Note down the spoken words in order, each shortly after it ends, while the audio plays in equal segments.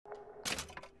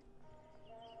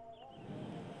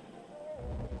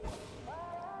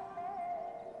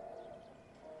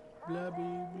blah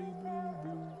blah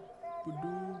blue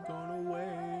blue gone away.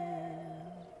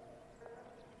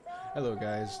 Hello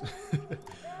guys.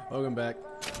 Welcome back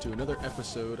to another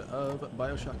episode of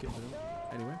BioShock Infinite.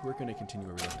 Anyway, we're going to continue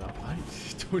where we left off. I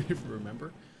don't even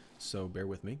remember, so bear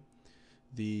with me.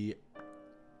 The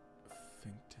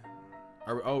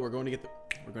we're going to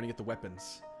get the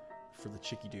weapons for the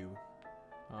Chicky-Doo.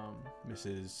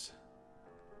 Mrs.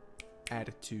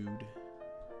 Attitude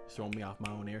throwing me off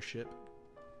my own airship.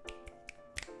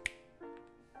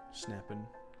 Snapping.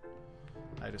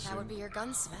 I'd assume. That would be your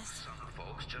gunsmith.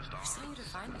 Where's how to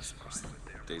find this person?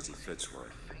 Daisy Fitzroy.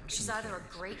 She's either a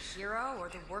great hero or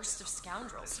the worst of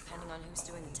scoundrels, depending on who's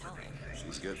doing the telling.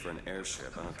 She's good for an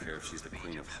airship. I don't care if she's the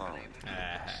Queen of Holland.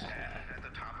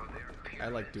 I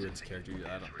like Dewitt's character.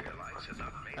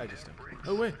 I just don't.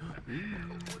 Oh wait.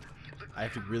 I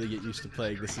have to really get used to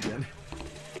playing this again.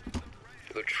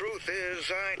 The truth is,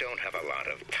 I don't have a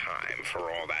lot of time for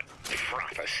all that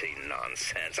prophecy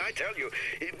nonsense. I tell you,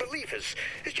 belief is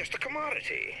just a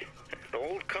commodity.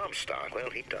 Old Comstock, well,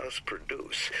 he does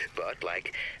produce, but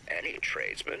like any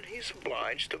tradesman, he's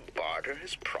obliged to barter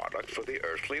his product for the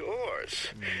earthly ores.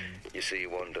 You see,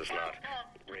 one does not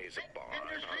raise a barn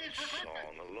on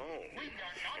song alone.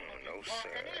 No,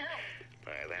 sir.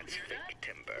 That's fink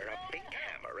timber, a fink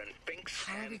hammer, and fink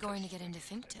sand. How are we going to get into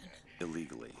Finkton?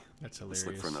 Illegally. That's hilarious.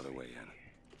 Let's look for another way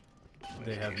in.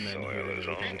 They have men here that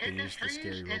are looking to use the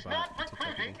scary robot to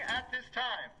take people. At this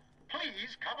time.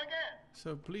 Please come again.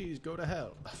 So please go to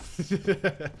hell.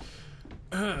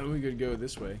 We could go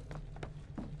this way.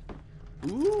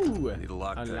 Ooh! Need a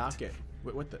lock unlock picked. it.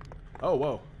 Wait, what the? Oh,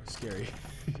 whoa! Scary.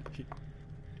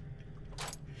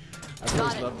 I've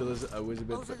always loved Elizabeth,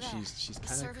 Over but there. she's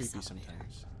kind of creepy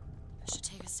sometimes. That should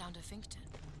take us down to Finkton.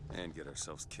 And get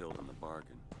ourselves killed in the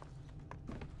bargain.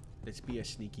 Let's be a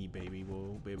sneaky baby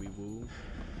woo, baby woo.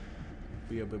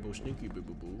 Be a bibble sneaky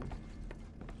bibble boo.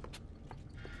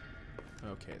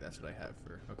 Okay, that's what I have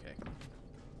for. Okay.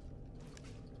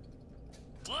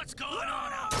 What's going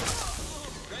on out?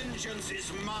 Vengeance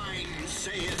is mine,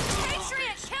 saith the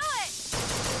Patriot, kill it!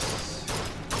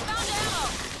 Found ammo!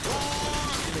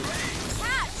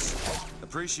 Catch!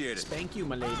 Appreciate it. Spank you,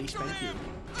 my lady. Spank you.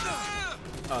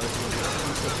 Oh, this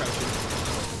is so crouching.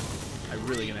 I'm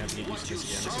really gonna have to get used to this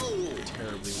again. This is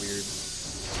terribly weird.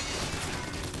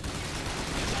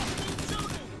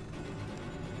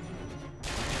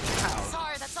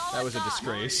 Sorry, that's all That was a I've got.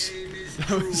 disgrace. That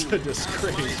was a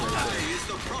disgrace right there. is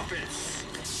the prophets.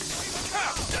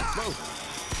 Whoa!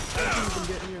 Don't even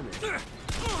get near me.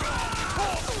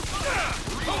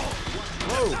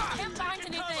 Whoa! Can't find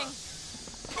anything.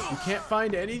 You can't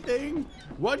find anything?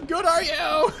 What good are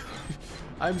you?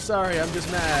 I'm sorry, I'm just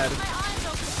mad. My eyes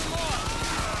open for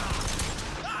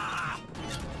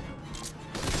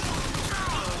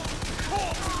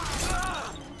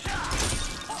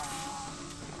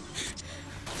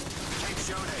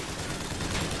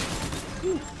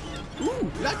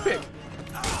Ooh, lockpick!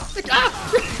 Ah!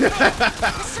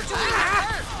 Mr. Doing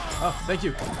hurt. Oh, thank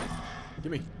you.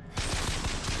 Give me.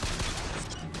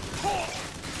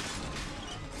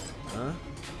 Huh?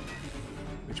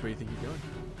 Which way do you think you're going?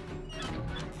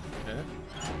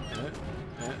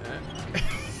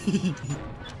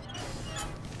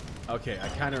 Okay, I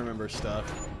kind of remember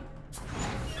stuff.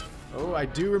 Oh, I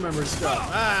do remember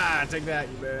stuff. Ah, take that,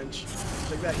 you bench.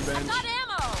 Take that, you bench. I've got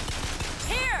ammo.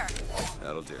 Here.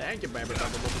 That'll do. Thank you, baby.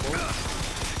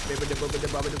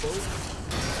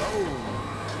 Oh.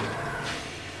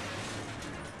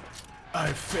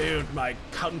 I failed my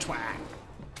contract.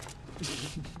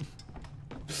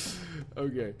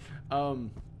 Okay.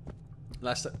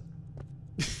 Last time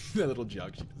that little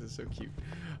jog she does is so cute.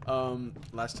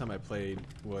 Last time I played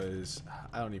was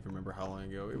I don't even remember how long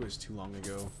ago. It was too long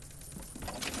ago.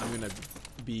 I'm gonna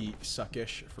be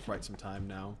suckish for quite some time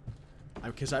now.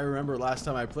 Because I remember last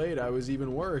time I played, I was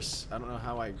even worse. I don't know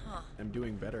how I am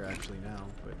doing better actually now,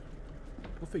 but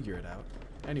we'll figure it out.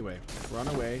 Anyway, we're on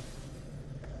our way.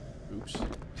 Oops.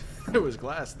 There was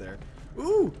glass there.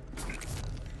 Ooh!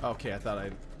 Okay, I thought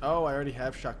I'd... Oh, I already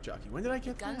have Shock Jockey. When did I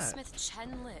get that? Gunsmith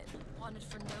Chen Lin wanted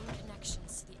for known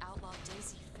connections to the outlaw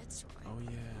Daisy Fitzroy. Oh,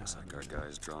 yeah. Looks like our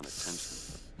guy's drawn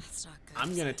attention. That's not good.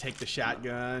 I'm gonna take the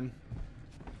shotgun.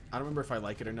 I don't remember if I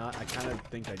like it or not. I kind of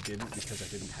think I didn't because I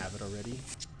didn't have it already.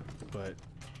 But,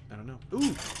 I don't know.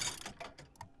 Ooh!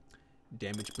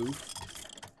 Damage boost.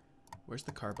 Where's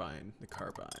the carbine? The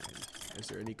carbine. Is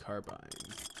there any carbine?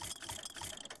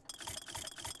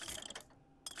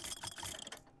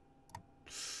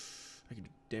 I can do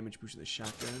damage boost with the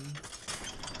shotgun.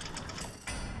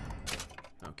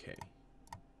 Okay.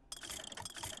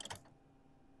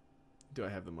 Do I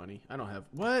have the money? I don't have...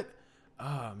 What?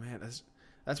 Oh man,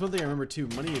 that's one thing I remember too.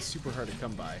 Money is super hard to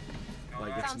come by.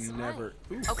 Like it's Found some never.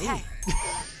 money. Ooh, Okay.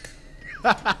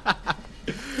 ooh.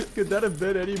 Could that have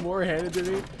been any more handed to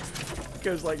me?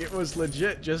 Because like it was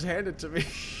legit just handed to me.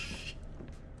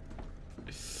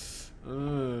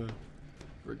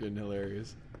 Freaking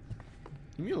hilarious.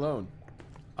 Leave me alone.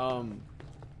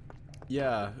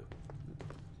 Yeah.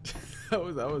 that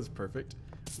was perfect.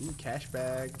 Ooh, cash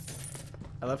bag.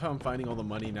 I love how I'm finding all the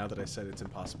money now that I said it's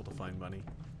impossible to find money.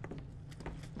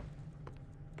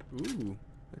 Ooh,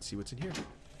 let's see what's in here.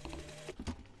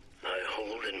 I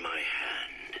hold in my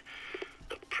hand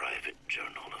the private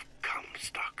journal of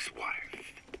Comstock's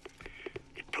wife.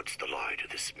 It puts the lie to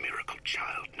this miracle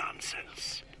child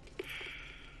nonsense.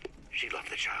 She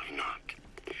loved the child not.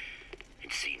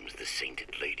 It seems the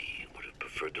sainted lady would have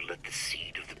preferred to let the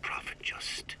seed of the prophet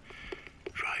just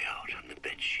dry out on the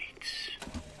bedsheets.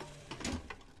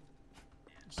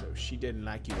 So she didn't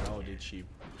like you at all, did she,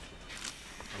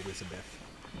 Elizabeth?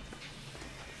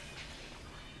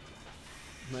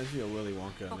 Reminds me of Willy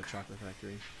Wonka in the Chocolate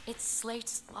Factory. It's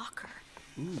Slate's locker.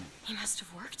 Ooh. He must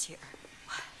have worked here.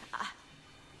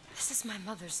 This is my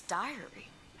mother's diary.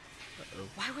 Uh-oh.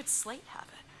 Why would Slate have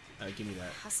it? Give me that.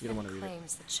 You Husband don't want to read it.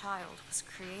 claims the child was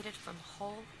created from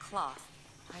whole cloth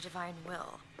by divine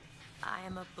will. I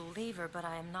am a believer, but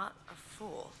I am not a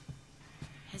fool.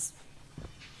 His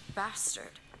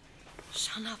bastard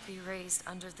shall not be raised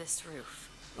under this roof.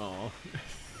 Oh,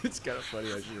 it's kind of funny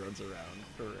how she runs around,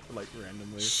 or like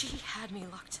randomly. She had me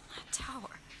locked in that tower.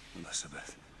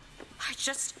 Elizabeth. I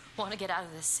just want to get out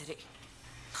of this city.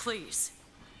 Please.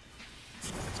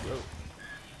 Let's go.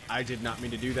 I did not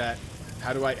mean to do that.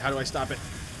 How do I stop it?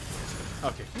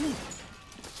 Okay.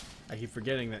 I keep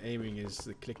forgetting that aiming is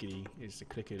the clickety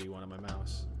one on my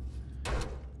mouse.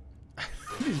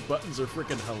 These buttons are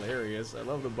freaking hilarious. I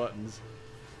love the buttons.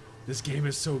 This game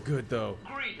is so good though.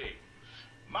 Greetings.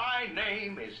 My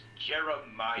name is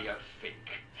Jeremiah Fink,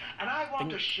 and I want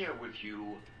to share with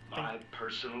you my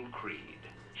personal creed.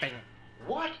 Bang.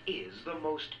 What is the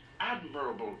most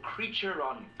admirable creature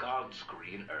on God's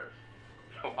green earth?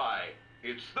 Why,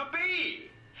 it's the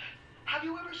bee. Have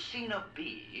you ever seen a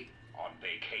bee on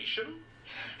vacation?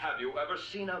 Have you ever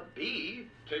seen a bee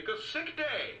take a sick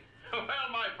day? Well,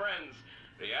 my friends,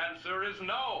 the answer is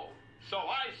no. So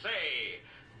I say,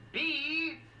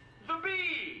 be the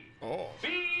bee. Oh.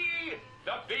 Be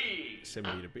the bee. Send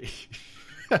me to be.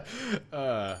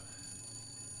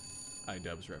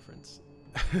 iDubbbz reference.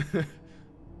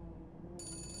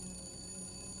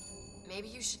 Maybe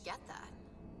you should get that.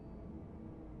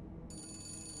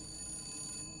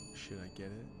 Should I get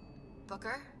it?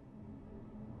 Booker?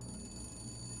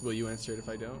 Will you answer it if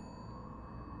I don't?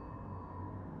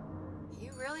 You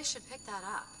really should pick that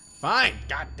up. Fine.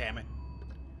 God damn it.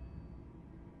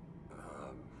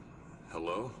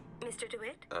 Hello? Mr.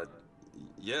 DeWitt?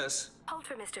 Yes. Hold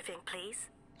for Mr. Fink, please.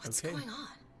 What's Okay. going on?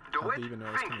 How'd they even know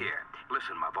I was Fink coming? here.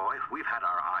 Listen, my boy, we've had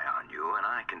our eye on you, and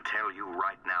I can tell you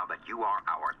right now that you are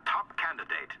our top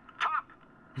candidate. Top!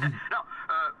 Now,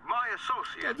 my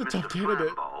associate, The Mr. top candidate.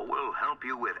 Flambeau, will help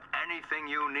you with anything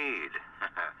you need.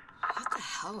 What the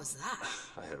hell was that?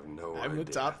 I have no idea. I'm the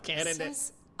top candidate.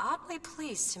 Seems oddly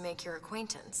pleased to make your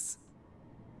acquaintance.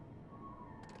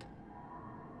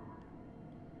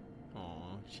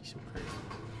 Aw, she's so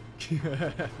crazy.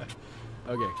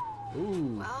 Okay.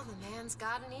 Ooh. Well, the man's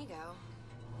got an ego.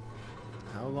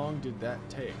 How long did that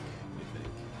take, you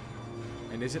think?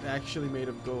 And is it actually made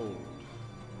of gold?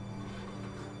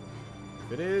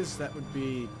 If it is, that would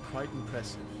be quite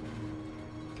impressive.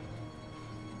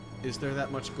 Is there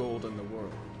that much gold in the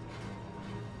world?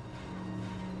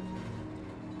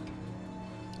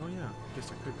 Oh yeah, I guess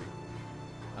there could be.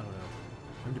 I don't know.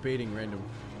 I'm debating random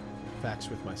facts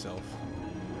with myself.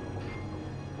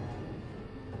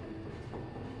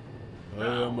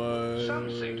 Some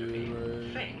say to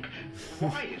me, Fink,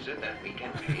 why is it that we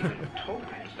get paid in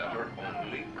tokens that are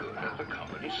only good at the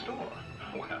company store?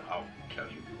 Well, I'll tell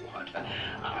you what,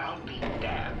 I'll be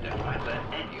damned if I let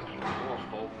any of you poor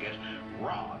folk get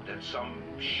robbed at some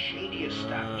shady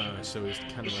establishment. So it's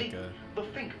kind You of see, like a... the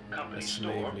Fink Company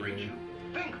slave store leader. brings you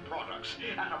Fink products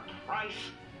at a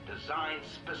price designed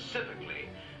specifically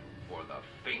for the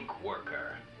Fink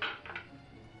worker.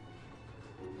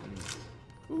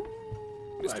 Ooh,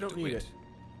 I don't need it.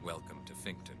 Welcome to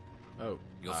Finkton. Oh.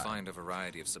 You'll find a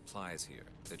variety of supplies here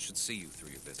that should see you through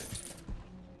your visit.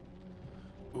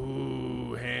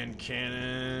 Ooh, hand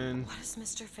cannon. What does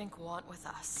Mr. Fink want with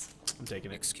us? I'm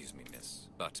taking it. Excuse me, miss,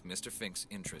 but Mr. Fink's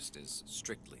interest is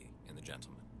strictly in the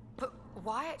gentleman. But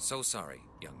why? So sorry,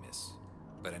 young miss,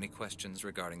 but any questions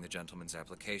regarding the gentleman's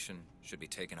application should be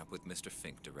taken up with Mr.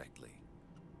 Fink directly.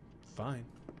 fine.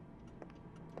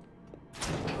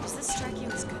 Does this strike you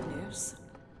as good news?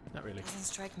 Not really. Doesn't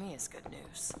strike me as good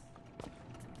news.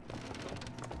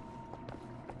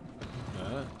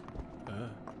 What?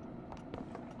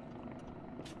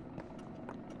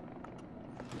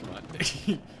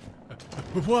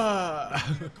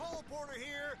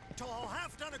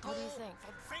 What do you think?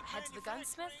 Head to the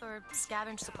gunsmith or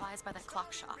scavenge supplies by the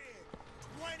clock shop?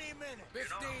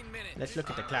 15 minutes. Let's look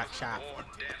at the clock shop.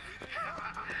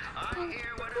 I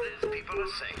hear what it is people are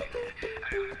saying.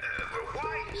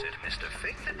 Why is it, Mr.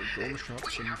 Fink, that Go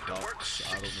shop some clocks.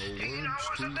 I don't know words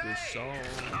to this song.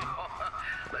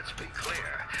 Let's be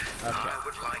clear. Okay. I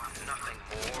would like nothing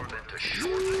more than to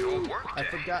shorten your workday. I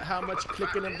forgot how much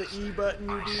clicking of the E button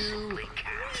you do.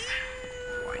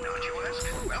 Why not, you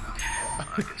ask? Well,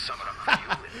 I can sum it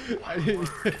up for you in one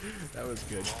word. That was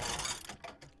good.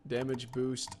 Damage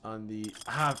boost on the...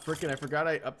 frickin' I forgot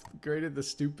I upgraded the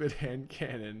stupid hand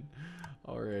cannon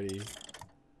already.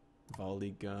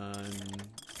 Volley gun.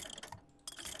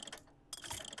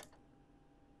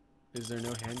 Is there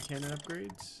no hand cannon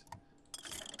upgrades?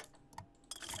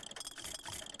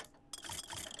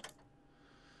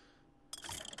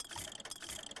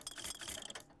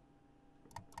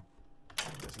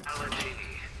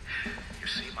 You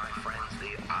see, my friends,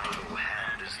 the idle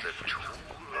hand is the tool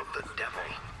of the devil.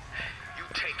 You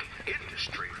take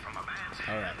industry from a man's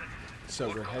hand. Alright, so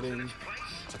we're heading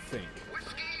to Fink.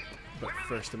 But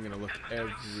first I'm gonna look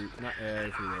not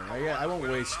everywhere. I won't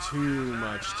waste too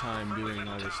much time doing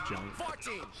all this junk.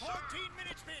 14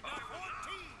 minutes,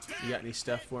 You got any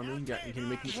stuff for me?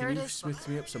 Can you smith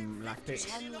me up some lactates?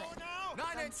 10 lit.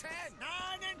 9 and 10.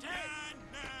 9 and 10.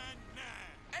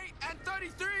 8 and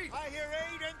 33. I hear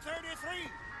 8 and 33.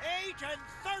 8 and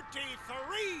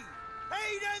 33.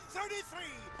 8 and 33.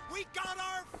 We got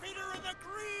our feeder in the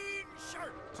green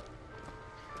shirt.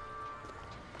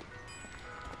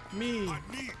 Me. I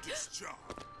need this job.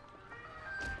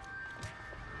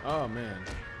 Oh man.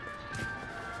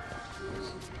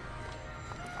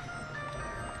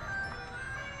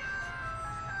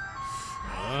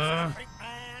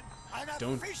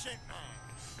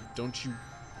 Don't you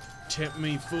tempt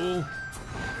me, fool. No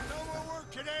more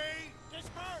work today.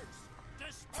 Disperse.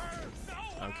 Disperse.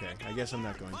 Okay, I guess I'm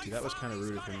not going to. That was kind of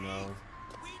rude of him, though.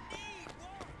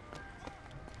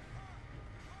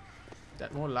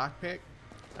 That more lockpick?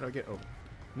 How do I get over?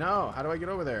 No, how do I get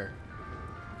over there?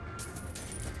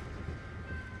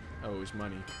 Oh, it was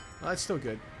money. Well, that's still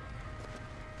good.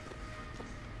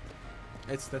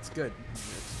 That's good.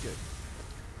 That's good.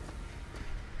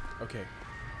 Okay.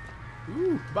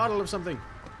 Ooh, bottle of something.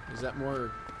 Is that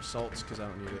more salts? Because I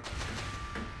don't need it.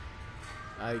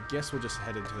 I guess we'll just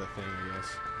head into the thing, I guess.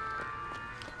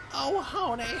 Oh,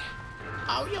 honey.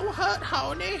 Oh, you hurt,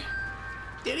 honey.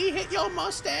 Did he hit your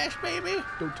mustache, baby?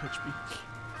 Don't touch me.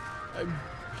 I'm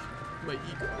my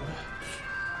ego.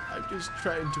 I'm just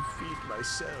trying to feed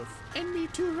myself. And me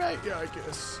too, right? Yeah, I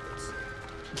guess.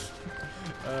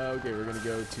 Okay, we're gonna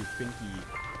go to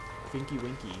Finky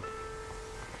Winky.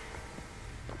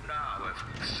 Now,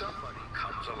 if somebody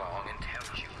comes along and tells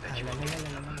you that you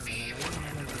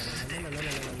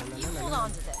You hold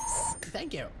on to this.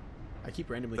 Thank you. I keep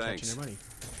randomly Thanks. catching their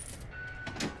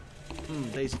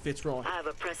money. Daisy Fitzroy. I have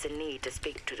a pressing need to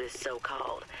speak to this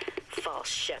so-called false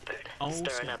shepherd, Oh,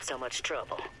 stirring snap. up so much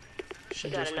trouble. She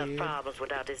We got just enough did. problems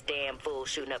without this damn fool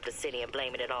shooting up the city and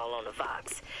blaming it all on the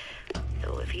Vox.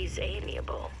 Though if he's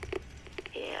amiable,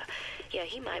 yeah,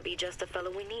 he might be just the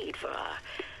fellow we need for our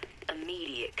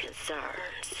immediate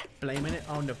concerns. Blaming it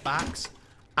on the box.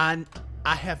 And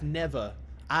I never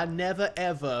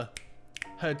ever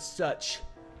heard such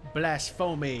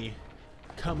blasphemy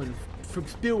coming from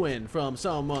spewing from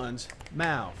someone's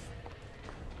mouth.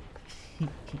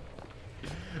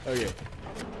 Okay.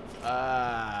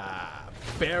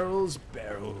 Barrels.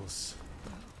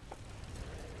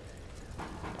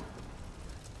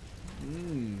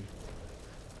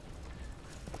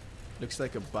 Looks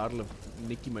like a bottle of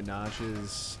Nicki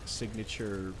Minaj's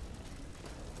signature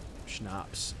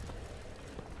schnapps.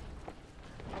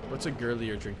 What's a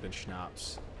girlier drink than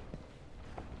schnapps?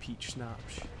 Peach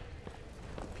schnapps.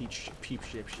 Peep ship.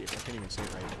 I can't even say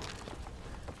it right.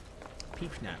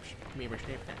 Peep schnapps. I've read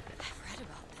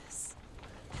about this.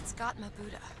 It's Gautama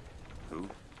Buddha, Who?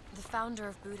 the founder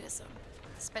of Buddhism.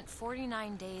 Spent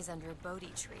 49 days under a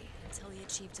Bodhi tree until he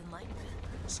achieved enlightenment.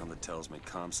 Something tells me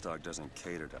Comstock doesn't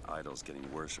cater to idols getting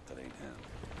worshipped that ain't him.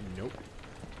 Nope.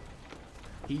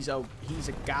 He's a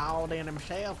god in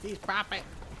himself. He's prophet.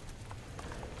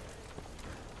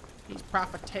 He's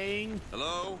profiting.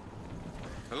 Hello?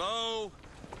 Hello?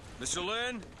 Mr.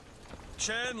 Lin?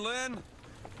 Chen, Lin?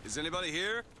 Is anybody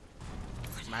here?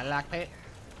 My lockpick.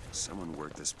 Someone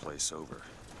worked this place over.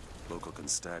 Local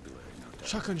constabulary, no doubt.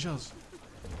 Shotgun shells.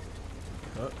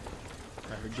 Oh,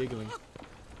 I heard giggling. Do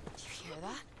you hear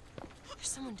that? There's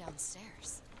someone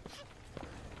downstairs.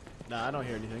 Nah, I don't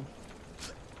hear anything.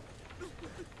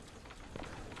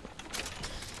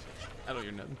 I don't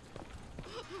hear nothing.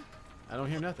 I don't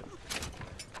hear nothing.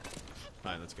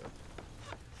 Fine, let's go.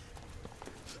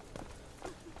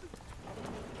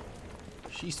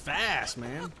 She's fast,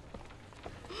 man.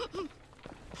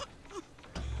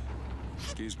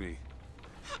 Excuse me.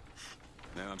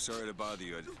 Now, I'm sorry to bother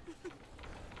you.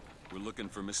 We're looking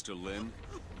for Mr. Lin.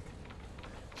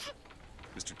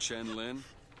 Mr. Chen Lin.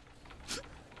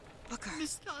 Booker.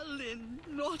 Mr. Lin,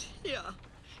 not here.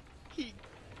 He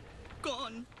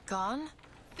gone. Gone?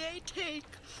 They take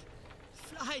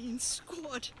flying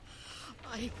squad.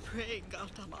 I pray,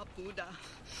 Gautama Buddha.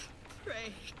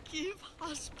 Pray, give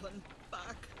husband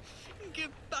back.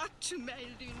 Give back to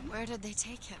Meilin. Where did they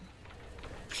take him?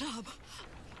 Club.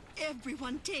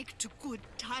 Everyone take to good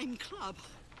time club.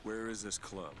 Where is this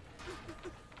club?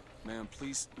 Ma'am,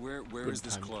 please, where Good is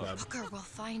this time club? club. Booker, we'll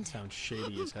find him. Sounds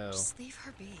shady as hell. Just leave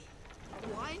her be.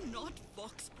 Why not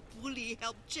Vox Populi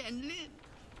help Chen Lin?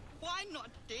 Why not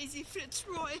Daisy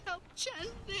Fitzroy help Chen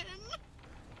Lin?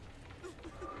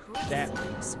 Who is That-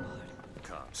 the squad?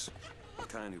 Cops. The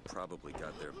kind who probably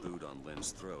got their boot on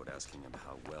Lin's throat asking him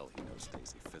how well he knows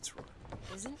Daisy Fitzroy.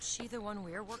 Isn't she the one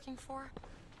we're working for?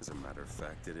 As a matter of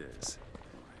fact, it is.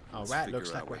 All Let's right, figure looks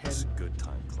out like we're what this heading. good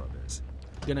time club is.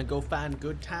 Gonna go find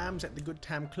good times at the Good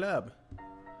Time Club.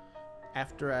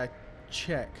 After I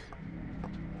check.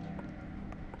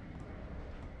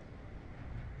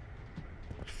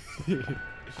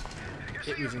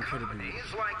 It was incredibly.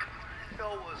 It's like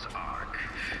Noah's Ark.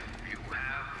 You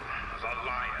have the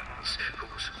lions,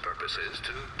 whose purpose is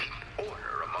to keep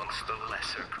order amongst the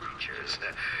lesser creatures.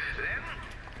 Then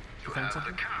you found have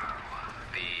something? the cow,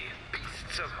 the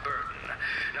beasts of burden.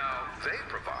 Now, they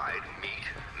provide meat,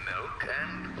 milk,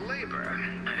 and labor.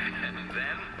 And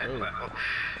then, Oh. well,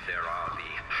 there are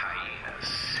the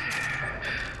hyenas,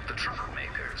 the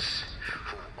troublemakers,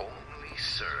 who only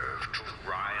serve to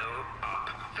rile up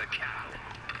the cattle.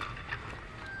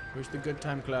 Where's the Good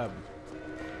Time Club?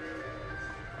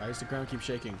 Why does the ground keep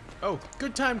shaking? Oh,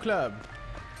 Good Time Club!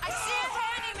 I see a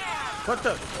handyman! What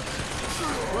the?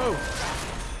 Whoa!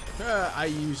 I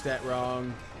used that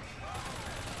wrong.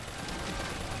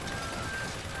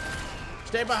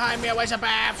 Stay behind me, I was a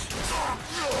bath!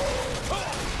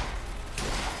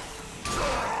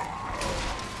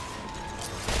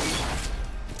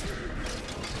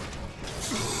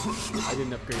 I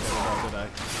didn't upgrade that at all, did I?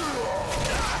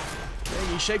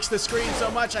 Dang, he shakes the screen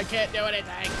so much I can't do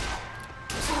anything.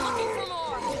 Looking for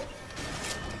more!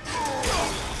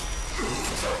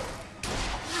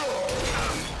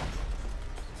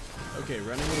 Okay,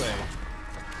 running away.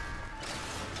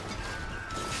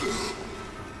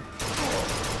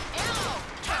 Ammo!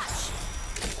 Catch!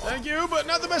 Thank you, but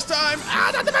not the best time.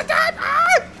 Ah, not the best time.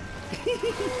 Ah!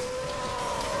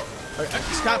 Okay,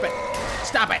 stop it.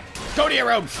 Stop it. Go to your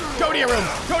room. Go to your room.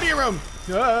 Go to your room.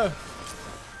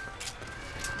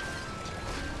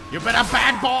 You've been a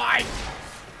bad boy.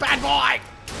 Bad boy.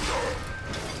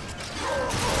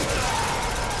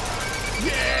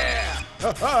 Yeah.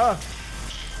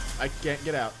 I can't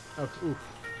get out. Oh, ooh.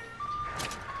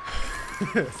 I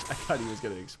thought he was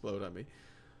going to explode on me.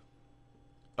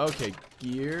 Okay,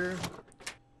 gear.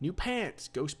 New pants.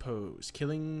 Ghost pose.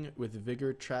 Killing with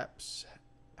vigor traps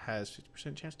has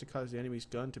 50% chance to cause the enemy's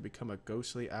gun to become a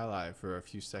ghostly ally for a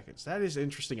few seconds. That is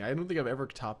interesting. I don't think I've ever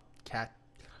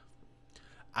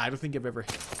I don't think I've ever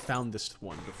found this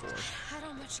one before. I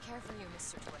don't much care for you,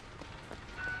 Mr. DeWitt.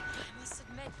 I must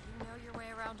admit, you know your way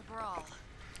around a brawl.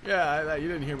 Yeah, you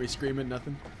didn't hear me screaming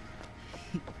nothing.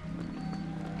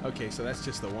 Okay, so that's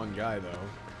just the one guy, though.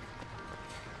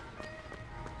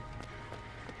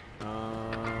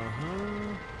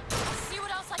 See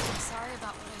what else I can. Sorry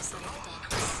about what I said at the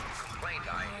docks. Complaint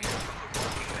I hear from the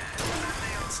working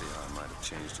man. See how I might have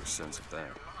changed her sense of that.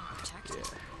 Protected.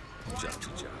 Job's a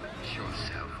job.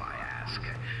 Yourself, I ask.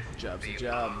 Job's a The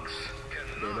job. bugs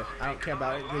Baby. cannot I don't care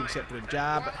about anything except for the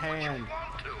job at hand.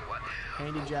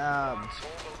 Handy job. All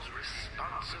those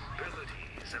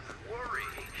responsibilities and worry.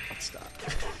 Stop.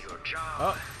 Your job.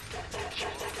 Oh.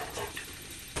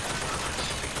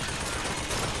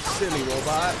 Silly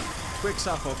robot. Quick's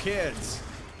off for kids.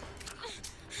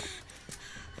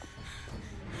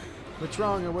 What's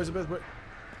wrong, Elizabeth? What?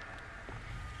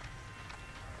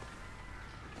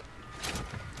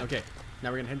 Okay,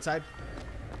 now we're gonna head inside.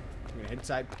 We're gonna head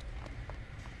inside.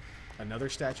 Another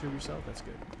statue of yourself? That's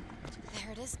good. That's good.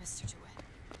 There it is, Mr. DeWitt.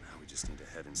 Now we just need to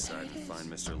head inside and find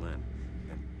Mr. Lin.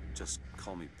 And just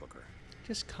call me Booker.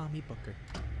 Just call me Booker.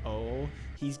 Oh,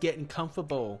 he's getting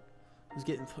comfortable. He's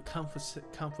getting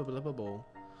comfortable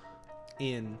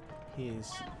in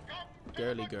his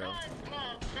girly girl.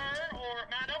 Club, sir or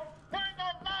madam, where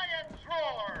the lions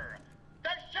roar. The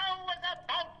show is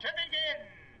about to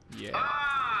begin. Yeah.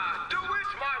 Ah, do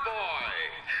it, my boy.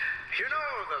 You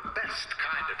know, the best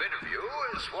kind of interview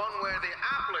is one where the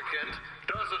applicant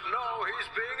doesn't know he's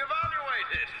being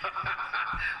evaluated.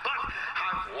 But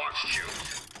I've watched you.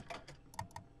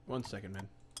 1 second, man.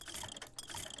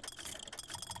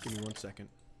 Give me 1 second.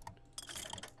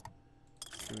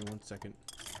 Give me 1 second.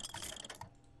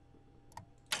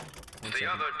 The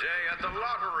other day at the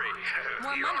lottery.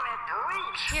 More You're money. a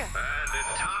brute. Here. And in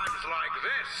times like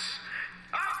this,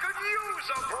 I could use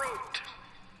a brute.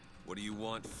 What do you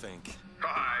want, Fink?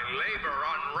 Labor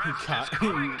unrest is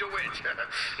coming to it.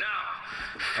 Now,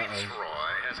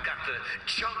 Fitzroy has got the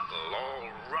jungle all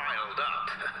riled up.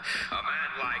 A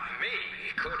man like me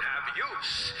could have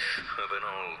use of an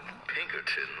old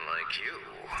Pinkerton like you.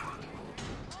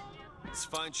 Let's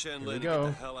find Shen Here we Lin and get go.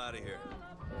 the hell out of here.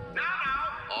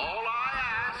 Now, all I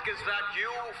ask is that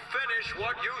you finish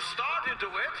what you started to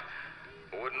it.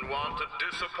 Wouldn't want to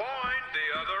disappoint the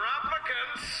other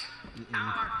applicants.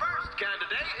 Our first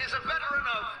candidate is a veteran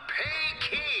of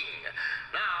Peking.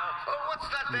 Now, what's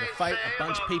that I'm they gonna fight say a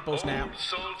bunch of about peoples now. old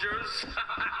soldiers?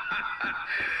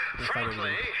 Fight Frankly,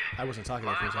 everyone. I wasn't talking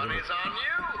my there for a second. money's on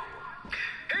you.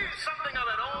 He's something of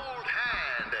an old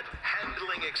hand at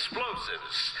handling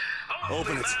explosives.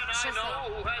 Open Only it. man I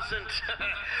know who hasn't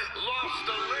lost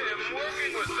a limb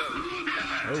working with them.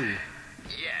 Oh.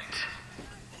 Yet.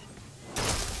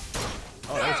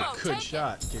 Oh, that was Arrow, a good take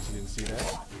shot, in case you didn't see that.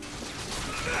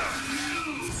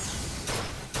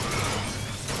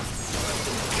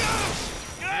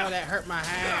 Ow, that hurt my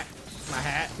hat. My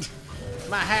hat.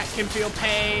 My hat can feel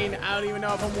pain. I don't even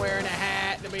know if I'm wearing a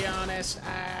hat, to be honest.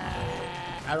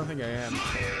 I don't think I am.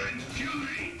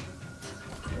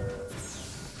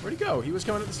 Where'd he go? He was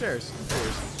coming up the stairs. There he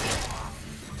is.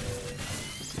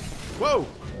 Whoa!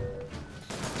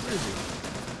 Where is he?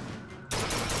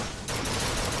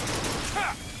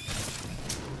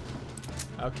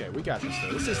 Okay, we got this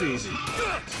though. This is easy.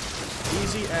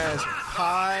 Easy as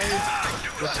pie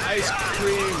with ice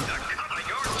cream.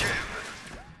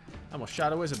 I almost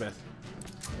shot Elizabeth.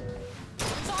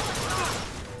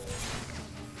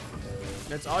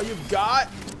 That's all you've got?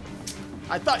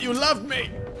 I thought you loved me!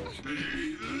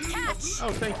 Catch.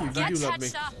 Oh, thank you. You Get do love me.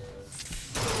 touched up.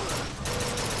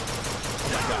 Oh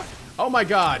my god. Oh my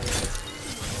god!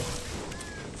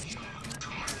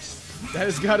 That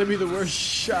has got to be the worst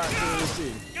shot I've ever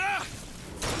seen.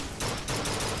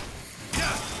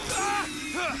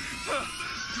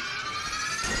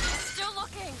 Still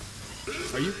looking.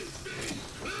 Are you?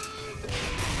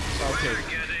 Okay.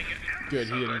 Good,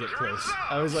 he didn't get close.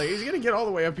 I was like, he's gonna get all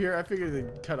the way up here. I figured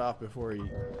they'd cut off before he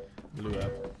blew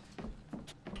up.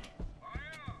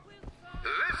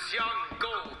 This young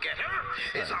goal-getter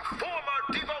is a former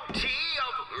devotee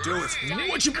of Do it.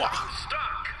 What you want?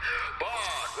 stock.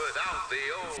 But without the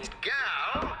old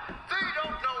gal, they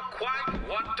don't know quite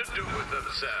what to do with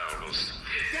themselves.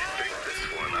 Pick this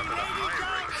one up at a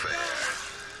hiring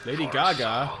fair. Lady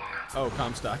Gaga. Oh,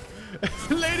 Comstock.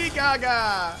 Lady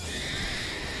Gaga!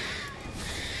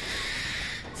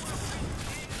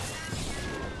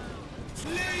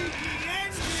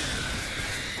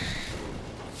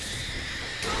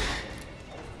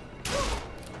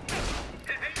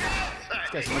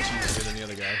 This guy's much easier than the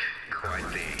other guy. Quite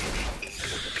the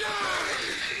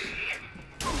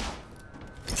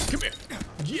Come here.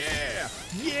 Yeah!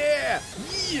 Yeah!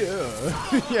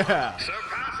 Yeah! Yeah!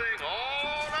 surpassing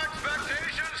all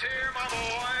expectations here, my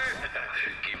boy.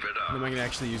 Keep it And up. then I can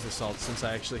actually use the salt since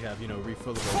I actually have, you know,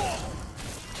 refillable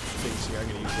things here. I'm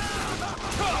gonna use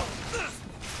them.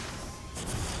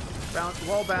 Bounce,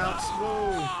 wall bounce.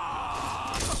 Whoa!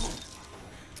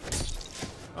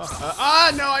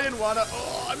 No, I didn't wanna.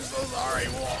 Oh, I'm so sorry.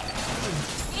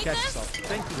 Whoa. Catch yourself.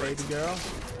 Thank you, baby girl.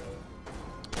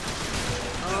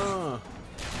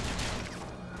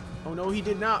 Oh no, he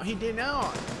did not. He did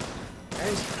not.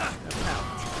 And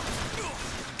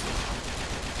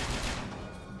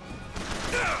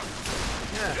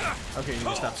yeah. Okay, you need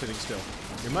to stop sitting still.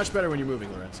 You're much better when you're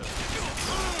moving, Lorenzo.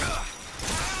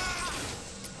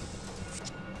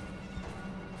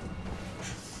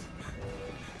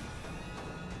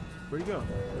 Where'd he go?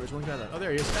 There was one guy left. Oh,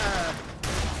 there he is. Ah.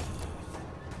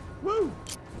 Woo!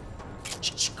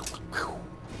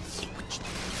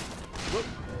 Whoop.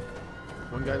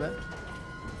 One guy left.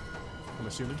 I'm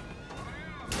assuming.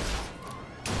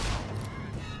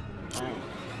 Oh.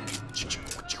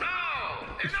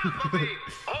 now for the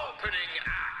opening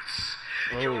acts.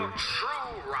 Your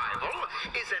true rival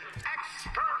is an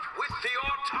expert with the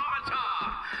automata.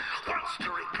 Wants to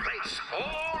replace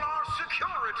all our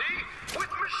security with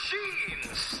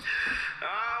machines.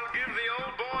 I'll give the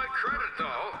old boy credit,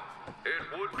 though. It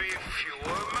would be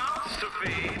fewer mouths to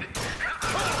feed.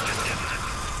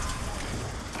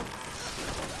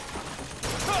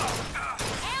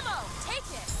 Ammo! Take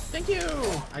it! Thank you!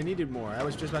 I needed more. I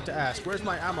was just about to ask, where's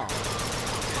my ammo? My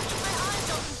eyes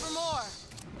open for more.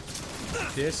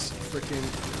 This freaking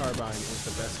carbine is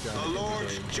the best gun. The in Lord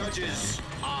the game. judges,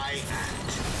 I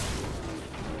act.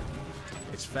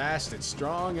 It's fast, it's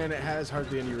strong, and it has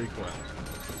hardly any recoil.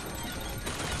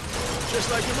 Just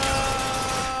like your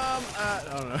mom! I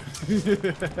don't know.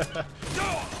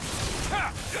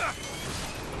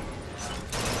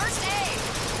 First aid!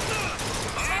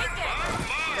 Take it!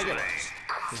 Look at it.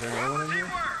 Is there another one in here?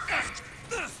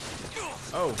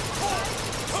 Oh.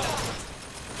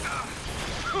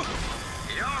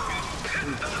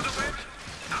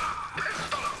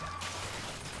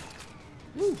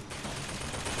 Woo.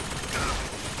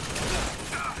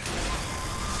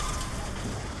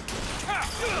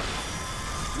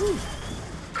 Woo.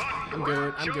 I'm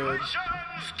good, I'm good.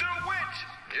 Congratulations, DeWitt!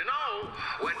 You know,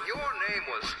 when your name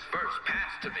was first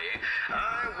passed to me,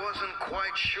 I wasn't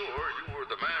quite sure you were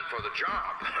the man for the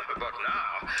job. But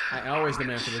now, I'm always the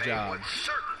man for the say job. with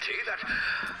certainty that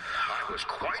I was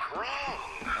quite wrong.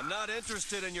 I'm not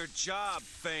interested in your job,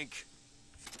 Fink.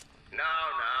 Now,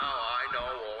 I know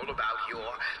all about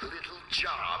your little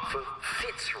job for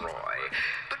Fitzroy.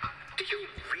 But do you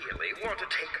really want to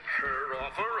take her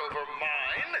offer over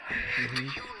mine? Do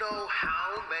you know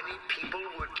how many people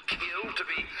would kill to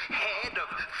be head of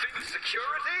Fink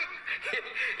Security?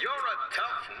 You're a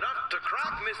tough nut to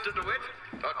crack, Mr. DeWitt.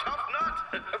 A tough nut.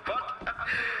 But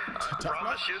I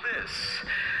promise you this.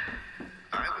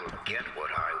 I will get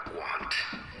what I want.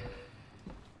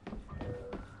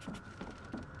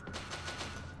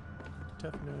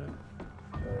 Tough nut.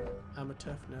 I'm a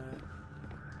tough nut.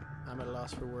 I'm at a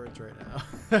loss for words right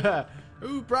now.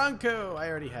 Ooh, Bronco! I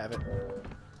already have it.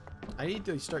 I need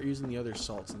to start using the other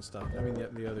salts and stuff. I mean,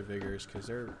 the other vigors, because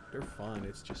they're fun.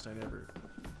 It's just I never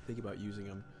think about using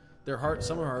them. They're hard.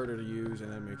 Some are harder to use,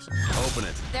 and that makes sense. Open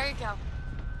it. There you go.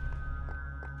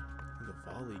 The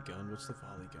volley gun. What's the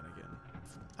volley gun again?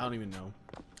 I don't even know.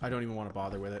 I don't even want to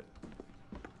bother with it.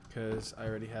 Because I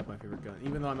already have my favorite gun.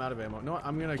 Even though I'm out of ammo. No,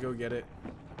 I'm going to go get it.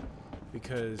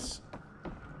 Because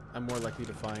I'm more likely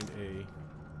to find a...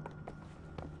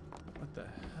 What the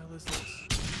hell is this?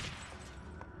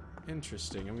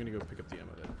 Interesting. I'm going to go pick up the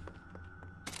ammo then.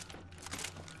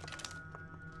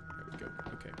 There we go.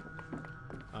 Okay.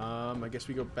 I guess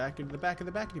we go back into the back of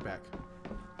the backity back.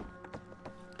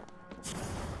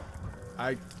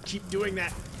 I keep doing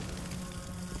that.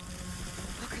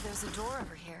 Look, there's a door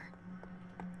over here.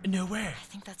 No way. I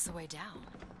think that's the way down.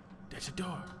 There's a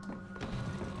door.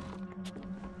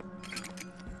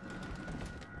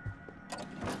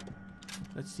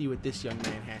 Let's see what this young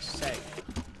man has to say.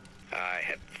 I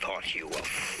had thought you a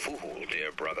fool,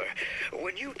 dear brother,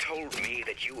 when you told me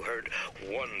that you heard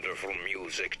wonderful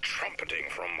music trumpeting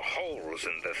from holes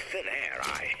in the thin air.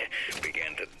 I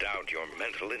began to doubt your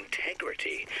mental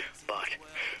integrity. But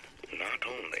not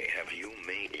only have you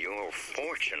made your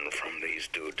fortune from these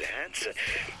doodads,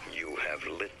 you have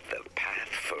lit the path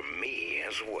for me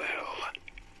as well.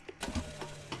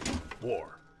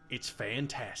 War. It's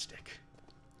fantastic.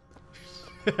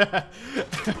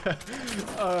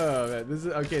 Oh man, this is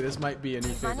okay. This might be a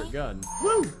new favorite gun.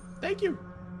 Woo! Thank you.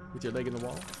 With your leg in the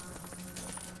wall.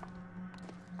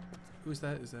 Who's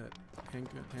that? Is that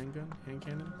handgun? Hand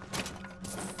cannon?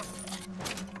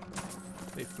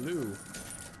 They flew.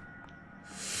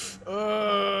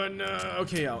 Oh no!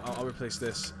 Okay, I'll replace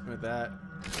this with that.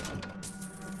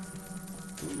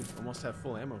 Ooh, almost have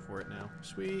full ammo for it now.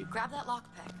 Sweet. Grab that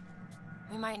lockpick.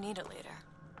 We might need it later.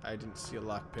 I didn't see a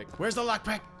lockpick. Where's the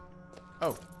lockpick?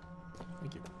 Oh,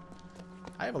 thank you.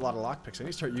 I have a lot of lockpicks. I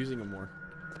need to start using them more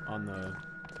on the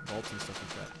vaults and stuff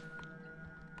like that.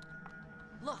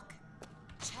 Look,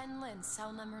 Chen-Lin,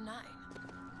 cell number 9.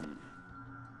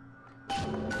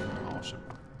 Awesome.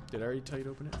 Did I already tell you to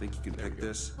open it? Think you can pick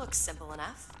this? Looks simple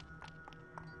enough.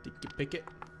 Did you pick it?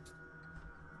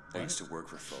 I used to work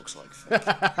for folks like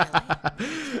that.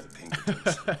 The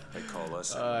Pinkertons. They call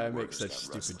us. I make such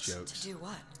stupid jokes. To do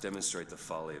what? Demonstrate the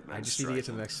folly of I just need to get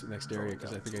to the next area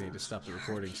because I think I need to stop the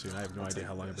recording soon. I have no idea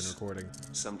how long I've been recording.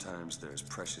 Sometimes there's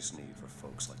precious need for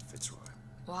folks like Fitzroy.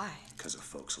 Why? Because of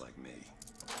folks like me.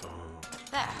 Oh.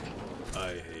 There.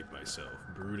 I hate myself.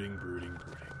 Brooding.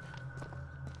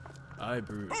 I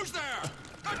brood. Who's there?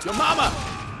 Your mama!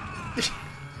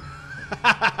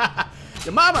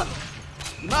 Your mama!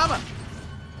 Your mama!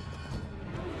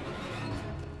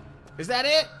 Is that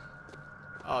it?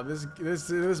 Oh,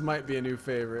 this might be a new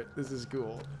favorite. This is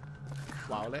cool.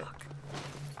 Wallet.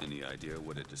 Any idea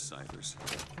what it deciphers?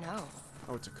 No.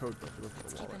 Oh, it's a code book. Look for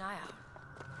the Keep wallet. an eye out.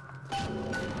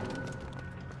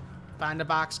 Find a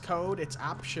box code. It's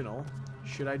optional.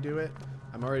 Should I do it?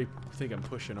 I'm already think I'm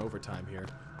pushing overtime here.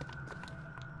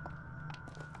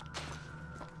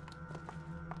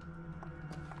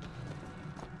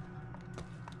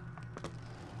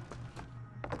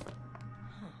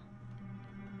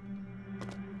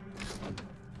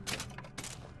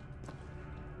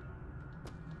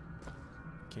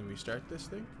 Can we start this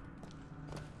thing?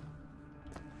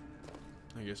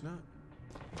 I guess not.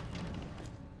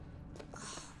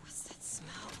 What's that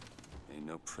smell? Ain't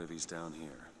no privies down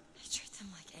here. They treat them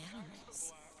like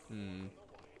animals.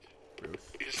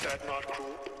 Ruth. Is that not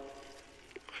cruel?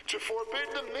 To forbid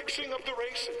the mixing of the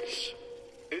races,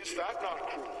 is that not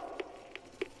cruel?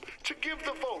 To give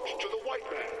the vote to the white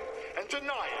man and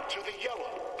deny it to the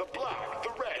yellow, the black, the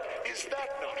red, is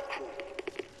that not cruel?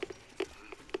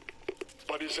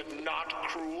 But is it not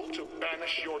cruel to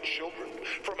banish your children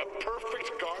from a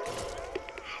perfect garden?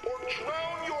 Or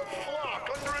drown your flock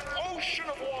under an ocean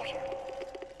of water?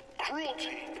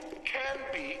 Cruelty can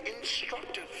be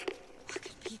instructive. What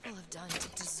could people have done to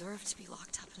deserve to be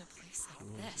locked up in a place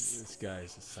like this? This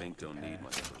guy's a Fink don't need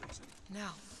much of a reason.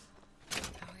 No.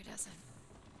 No, he doesn't.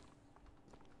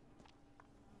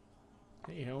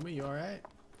 Hey, homie, you alright?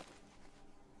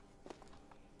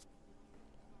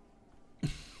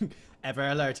 Ever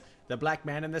alert. The black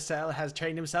man in the cell has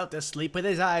trained himself to sleep with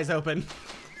his eyes open.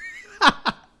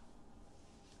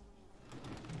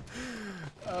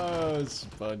 Oh,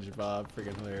 SpongeBob.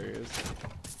 Freaking hilarious.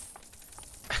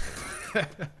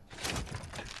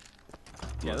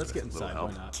 Yeah, let's get inside.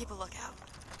 Why not? Keep a lookout.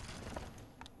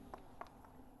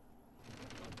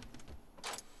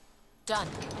 Done.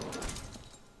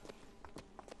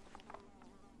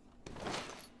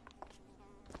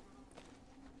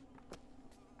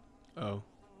 Oh.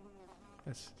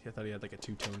 I thought he had like a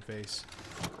two-tone face.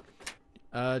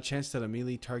 Chance that a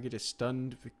melee target is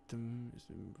stunned. Victim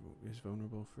is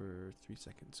vulnerable for 3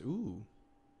 seconds. Ooh.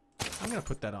 I'm gonna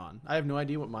put that on. I have no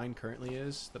idea what mine currently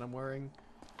is that I'm wearing.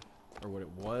 Or what it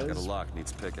was. Got a lock,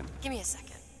 needs picking. Give me a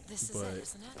second. This is it,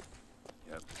 isn't it?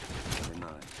 Yep. Number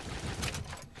 9.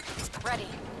 Ready.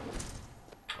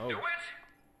 Oh. Do it?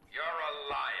 You're a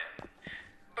lion.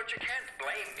 But you can't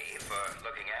blame me for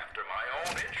looking after my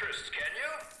own interests, can you?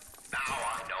 Now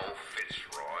I know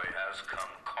Fitzroy has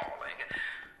come calling,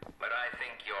 but I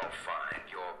think you'll find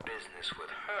your business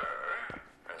with her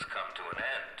has come to an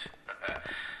end.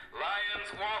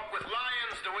 Lions walk with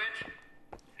lions, DeWitt,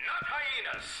 not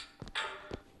hyenas.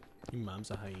 Your mom's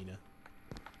a hyena.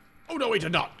 Oh no, he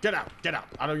did not. Get out. Get out.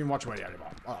 I don't even watch radio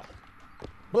anymore. Oh.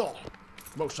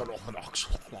 Most unorthodox.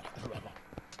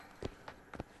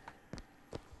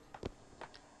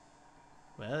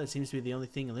 Well, it seems to be the only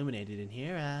thing illuminated in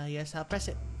here. Yes, I'll press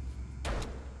it.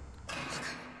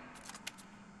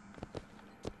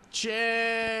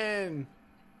 Chen!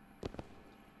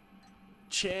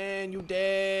 Chen, you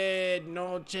dead!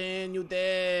 No, Chen, you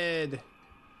dead!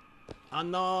 Oh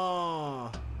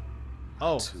no!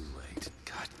 Oh. Too late.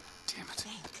 God damn it.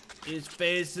 His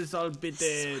face is all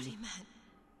bitten.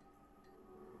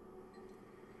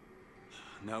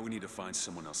 Now we need to find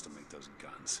someone else to make those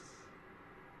guns.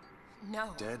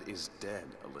 No. Dead is dead,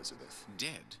 Elizabeth.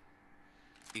 Dead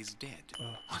is dead.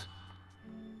 What?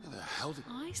 Where the hell did...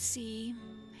 I see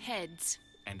heads.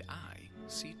 And I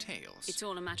see tails. It's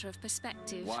all a matter of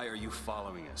perspective. Why are you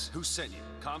following us? Who sent you?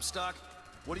 Comstock?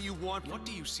 What do you want? What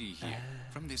do you see here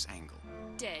from this angle?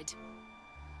 Dead.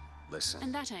 Listen.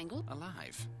 And that angle?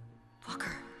 Alive.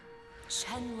 Booker.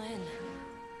 Chen Lin.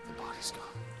 The body's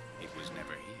gone. It was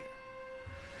never here.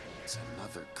 It's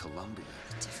another Columbia.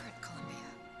 A different Columbia.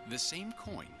 The same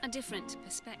coin. A different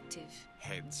perspective.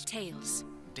 Heads. Tails.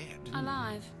 Dead.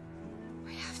 Alive.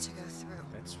 We have to go through.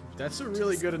 That's a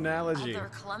really good analogy. Other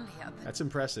Columbia, but That's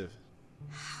impressive.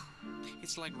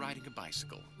 It's like riding a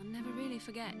bicycle. One never really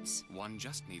forgets. One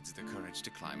just needs the courage to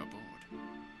climb aboard.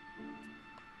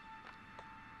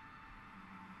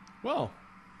 Well.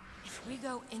 If we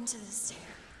go into this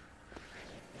tear,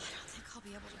 I don't think I'll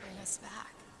be able to bring us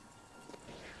back.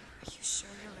 Are you sure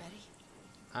you're ready?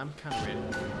 I'm kind of ready.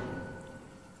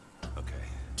 Okay.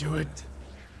 Do it.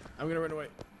 I'm gonna run away.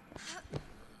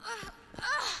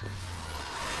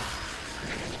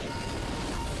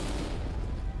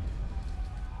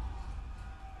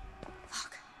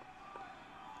 Look.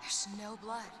 There's no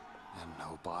blood. And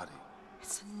no body.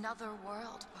 It's another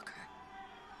world, Booker.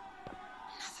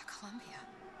 Another Columbia.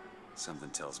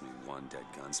 Something tells me one dead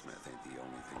gunsmith ain't the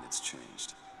only thing that's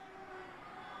changed.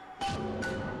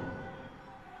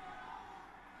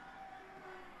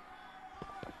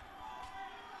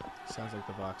 Sounds like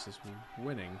the Vox is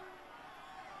winning.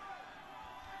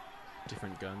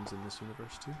 Different guns in this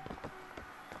universe too.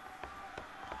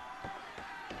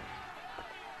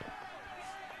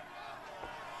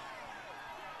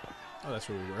 Oh, that's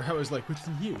where we were. I was like, what's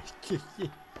in here?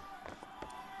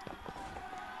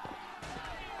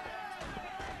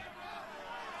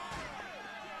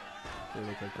 They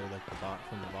look like they're like the bot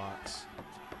from the Vox.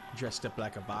 Dressed up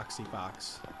like a Voxy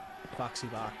Fox. Foxy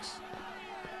Vox.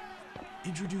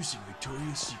 Introducing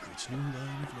Victoria's Secret's new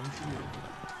line of lingerie.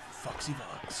 Foxy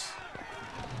Vox.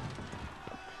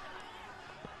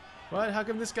 What? How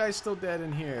come this guy's still dead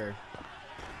in here?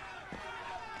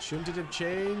 Shouldn't it have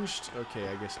changed? Okay,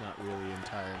 I guess not really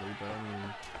entirely, but I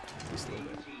mean, just a little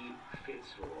bit. Daisy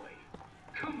Fitzroy.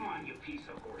 Come on, you piece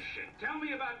of horse shit. Tell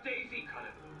me about Daisy. Cut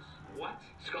him loose. What?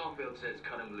 Schofield says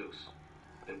cut him loose.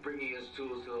 Then bringing his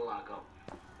tools to the lockup.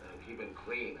 Keep him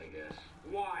clean, I guess.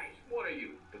 Why? What are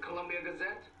you, the Columbia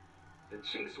Gazette? The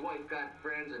chink's wife got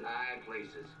friends in high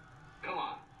places. Come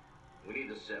on. We need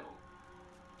to sell.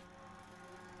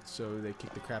 So they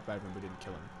kicked the crap out of him but didn't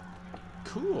kill him.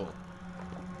 Cool.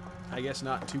 I guess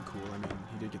not too cool. I mean,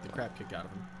 he did get the crap kicked out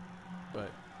of him. But,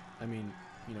 I mean,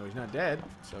 you know, he's not dead,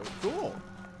 so cool.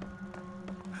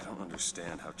 I don't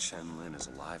understand how Chen Lin is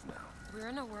alive now. We're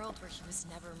in a world where he was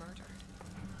never murdered.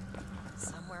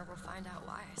 Somewhere we'll find out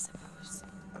why, I suppose.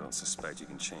 I don't suspect you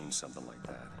can change something like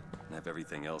that and have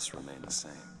everything else remain the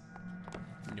same.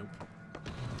 Nope.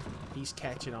 He's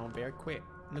catching on very quick.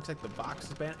 Looks like the Vox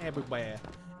has been everywhere.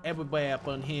 Everywhere up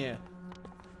on here.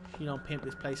 She don't pimp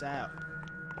this place out.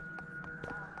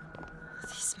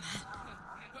 These men.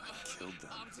 Killed them.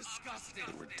 I'm disgusted.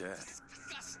 They were dead.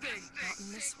 Disgusting. Not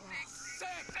in this world.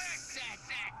 Sick.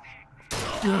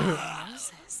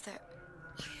 Noses, they're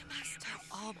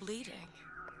all bleeding.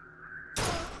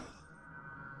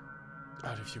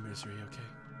 Out of your misery, okay?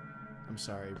 I'm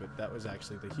sorry, but that was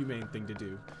actually the humane thing to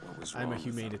do. What was I'm a wrong with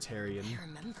them? humanitarian. They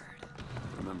remembered.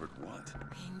 Remembered what?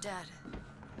 Being dead.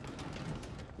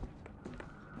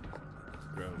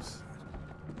 Gross.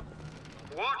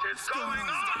 What is going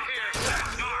on here,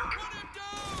 Mark?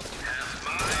 As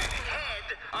my head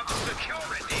of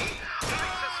security, I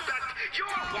suspect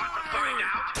you'll want to find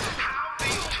out how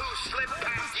these two slipped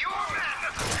past your men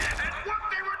and what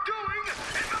they were doing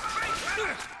in the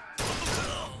basement.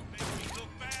 Make me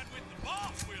look bad with the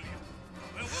boss, will you?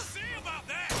 Well, we'll see about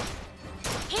that.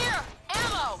 Here!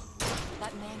 Ammo!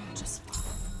 That man you just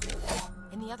fought.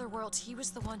 In the other world, he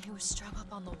was the one who was strung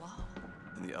up on the wall.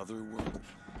 In the other world?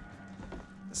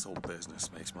 This whole business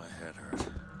makes my head hurt.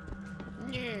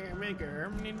 Yeah, make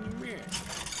her.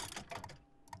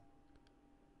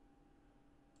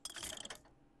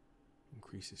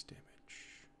 Increases damage.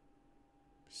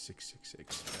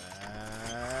 666.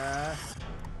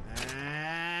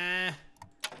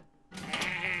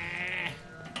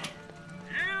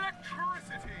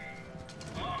 Electricity.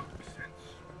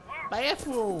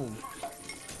 Bathroom.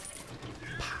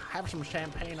 Have some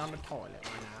champagne on the toilet.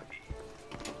 Why not?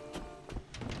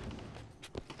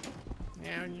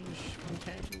 Now you just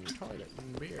champagne in the toilet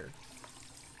and beer.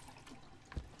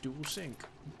 Dual sink.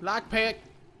 Lockpick.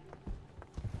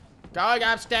 Going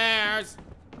upstairs.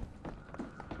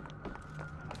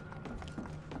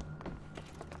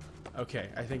 Okay,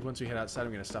 I think once we head outside,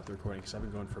 I'm gonna stop the recording because I've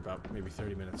been going for about maybe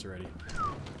 30 minutes already.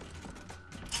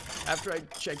 After I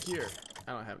check here,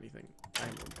 I don't have anything.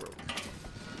 I'm broke.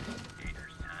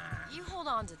 You hold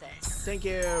on to this. Thank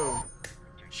you.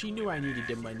 She knew I needed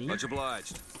the money. Much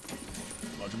obliged.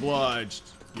 Much obliged.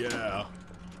 Yeah.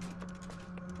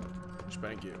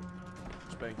 Spank you.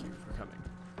 Spank you for coming.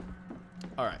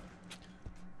 Alright.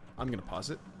 I'm gonna pause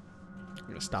it. I'm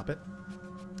gonna stop it.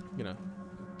 I'm gonna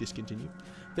discontinue.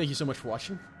 Thank you so much for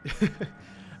watching.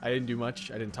 I didn't do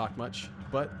much. I didn't talk much.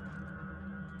 But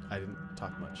I didn't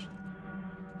talk much.